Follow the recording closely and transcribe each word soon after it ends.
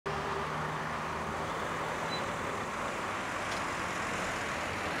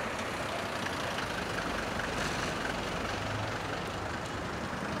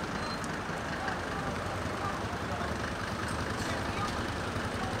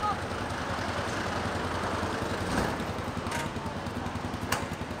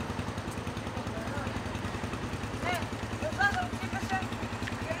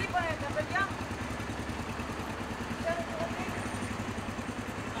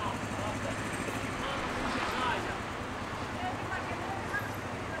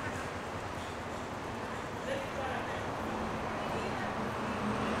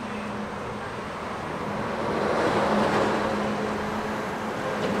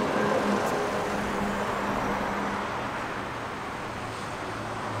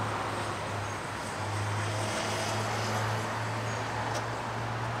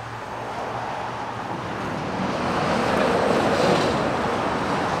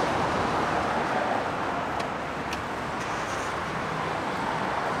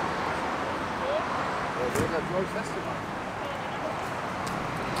mooi festival.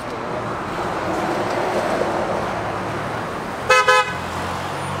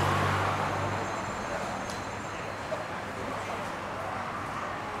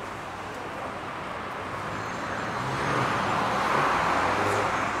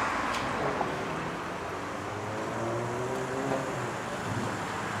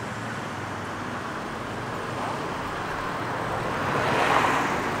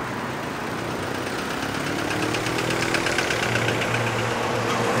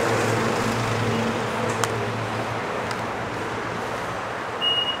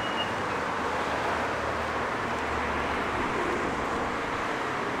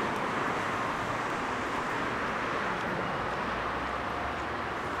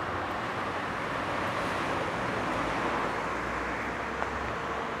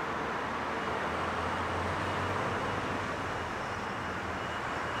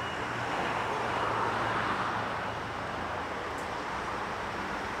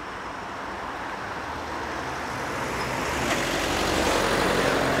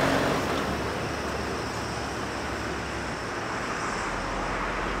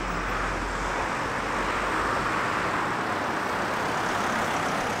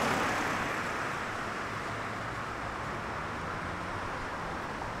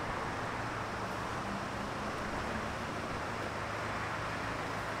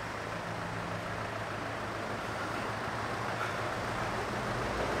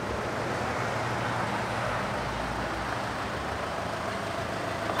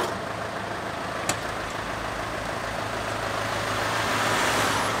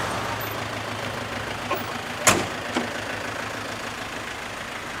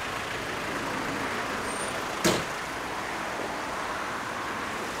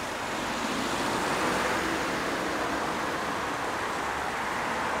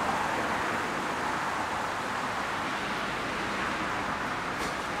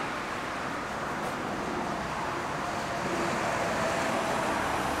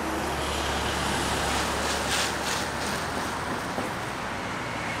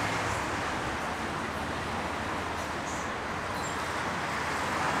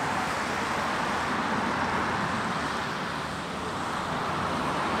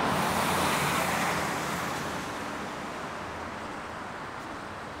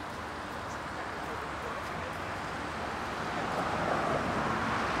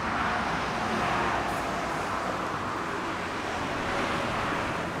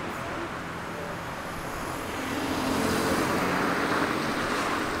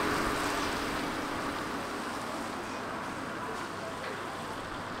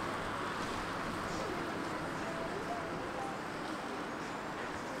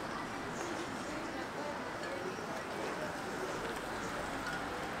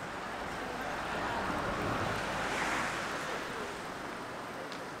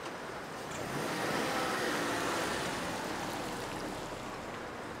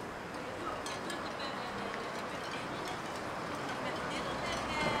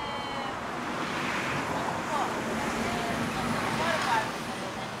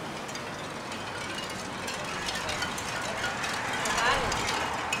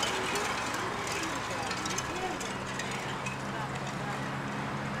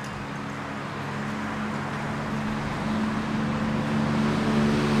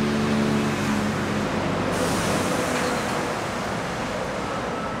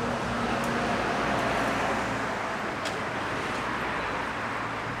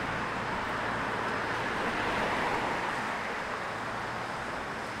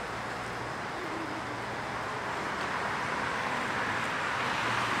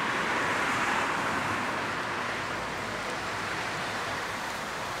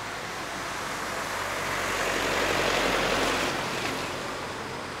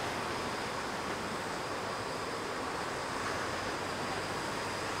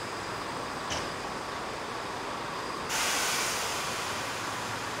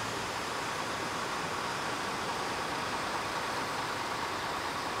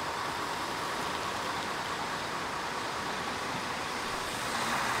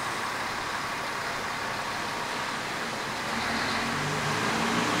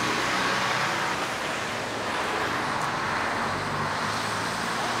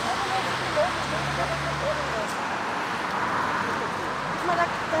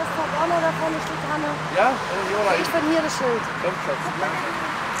 Ja? Jola, ich bin hier das Schild. Komm, Schatz.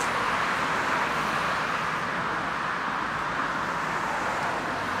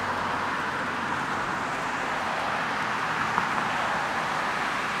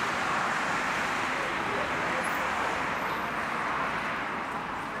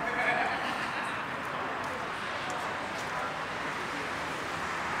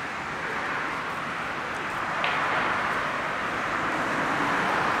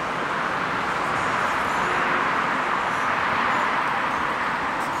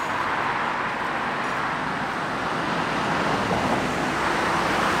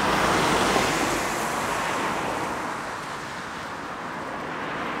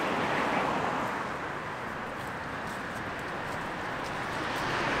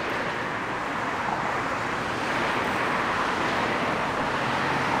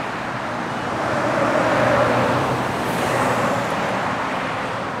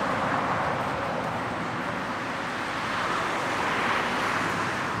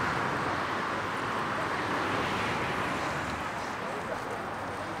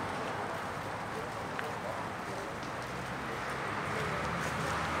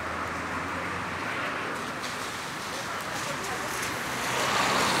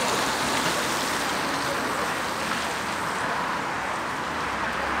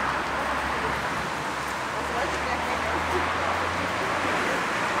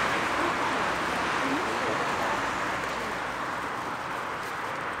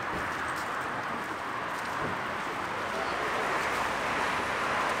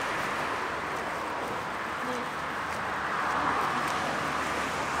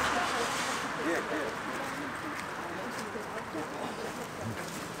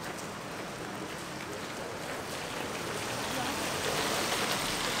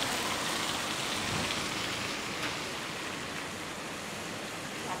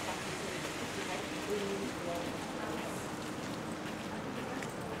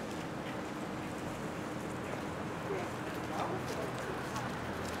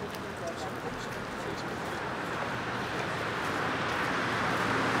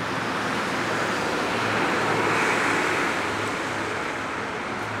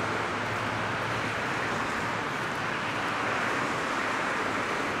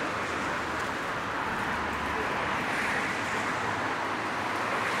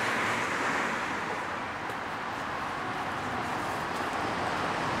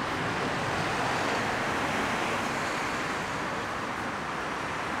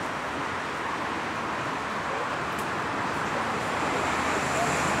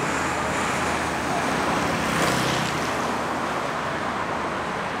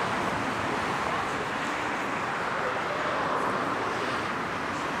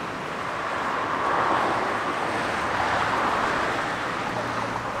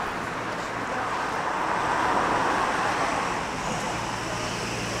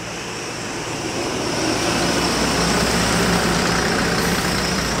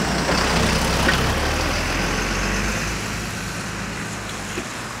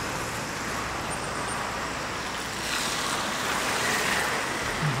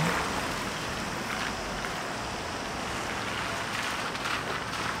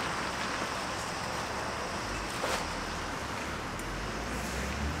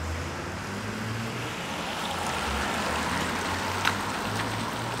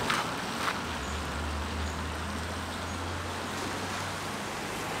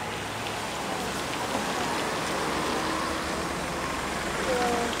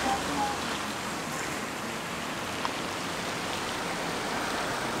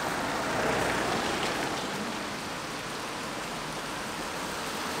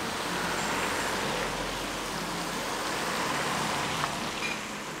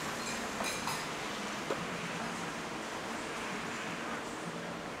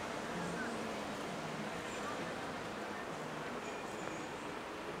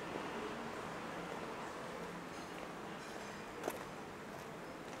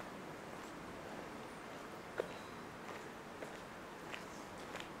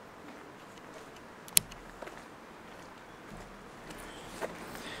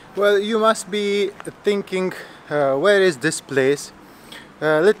 Well, you must be thinking, where is this place?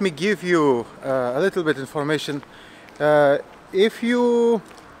 Let me give you a little bit information. Uh, if you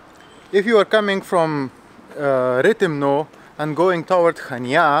are coming from Rhythmno and going toward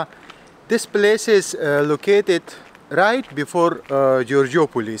Chania, this place is located right before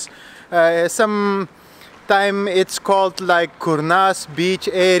Georgioupoli. Sometime it's called like Kourna's beach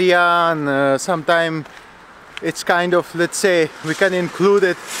area, and sometime it's kind of, let's say, we can include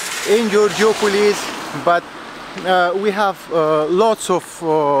it in Georgioupoli, but we have lots of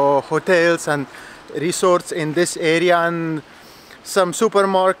hotels and resorts in this area, and some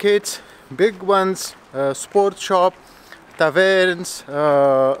supermarkets, big ones, sports shop, taverns,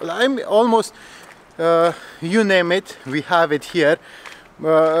 I'm almost you name it, we have it here.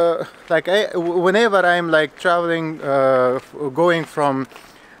 Whenever I'm like traveling, going from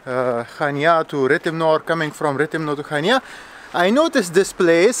Chania to Rhythmno or coming from Rhythmno to Chania, I noticed this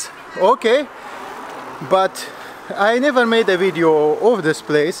place, okay, but I never made a video of this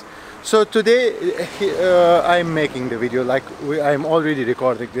place. So today I'm making the video, like I'm already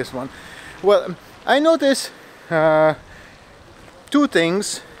recording this one. Well, I noticed two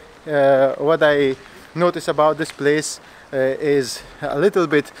things. What I notice about this place is a little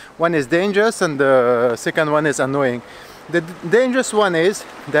bit, one is dangerous and the second one is annoying. The dangerous one is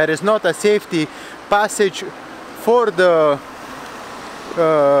there is not a safety passage for the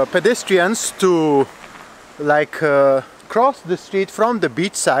pedestrians to like cross the street from the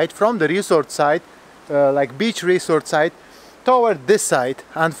beach side, from the resort side, like beach resort side, toward this side,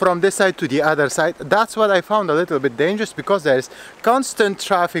 and from this side to the other side. That's what I found a little bit dangerous, because there is constant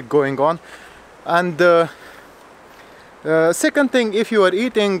traffic going on. And second thing, if you are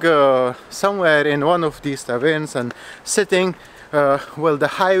eating somewhere in one of these taverns and sitting, well, the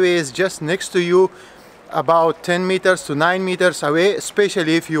highway is just next to you, about 10 meters to 9 meters away,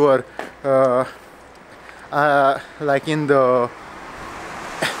 especially if you are like in the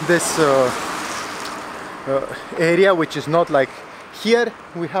this area, which is not like here.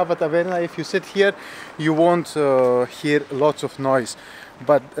 We have a taverna. If you sit here, you won't hear lots of noise,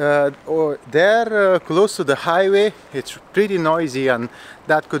 but there close to the highway, it's pretty noisy, and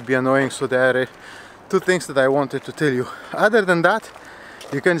that could be annoying. So there are two things that I wanted to tell you. Other than that,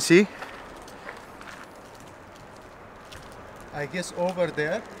 you can see, I guess over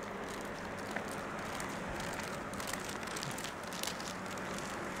there,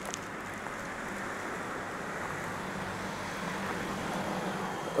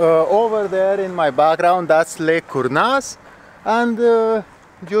 over there in my background, that's Lake Kournas, and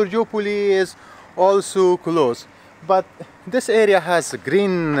Georgioupoli is also close. But this area has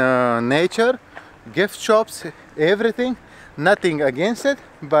green nature, gift shops, everything, nothing against it.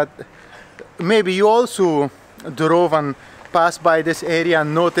 But maybe you also drove and passed by this area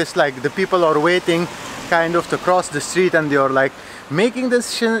and noticed like the people are waiting kind of to cross the street, and they are like making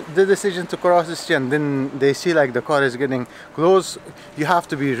the decision to cross the street, and then they see like the car is getting close. You have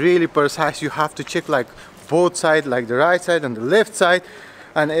to be really precise. You have to check like both sides, like the right side and the left side,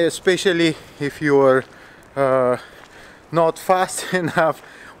 and especially if you are not fast enough.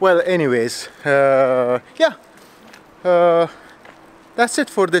 Well, anyways, yeah, that's it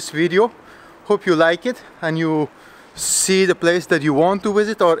for this video. Hope you like it and you see the place that you want to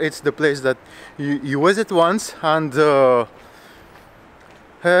visit, or it's the place that you visit once, and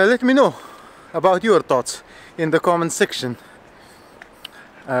let me know about your thoughts in the comment section.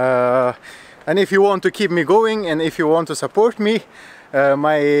 And if you want to keep me going, and if you want to support me,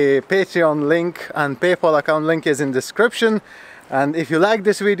 my Patreon link and PayPal account link is in description. And if you like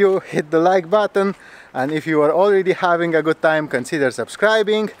this video, hit the like button, and if you are already having a good time, consider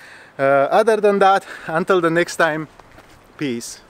subscribing. Other than that, until the next time, peace.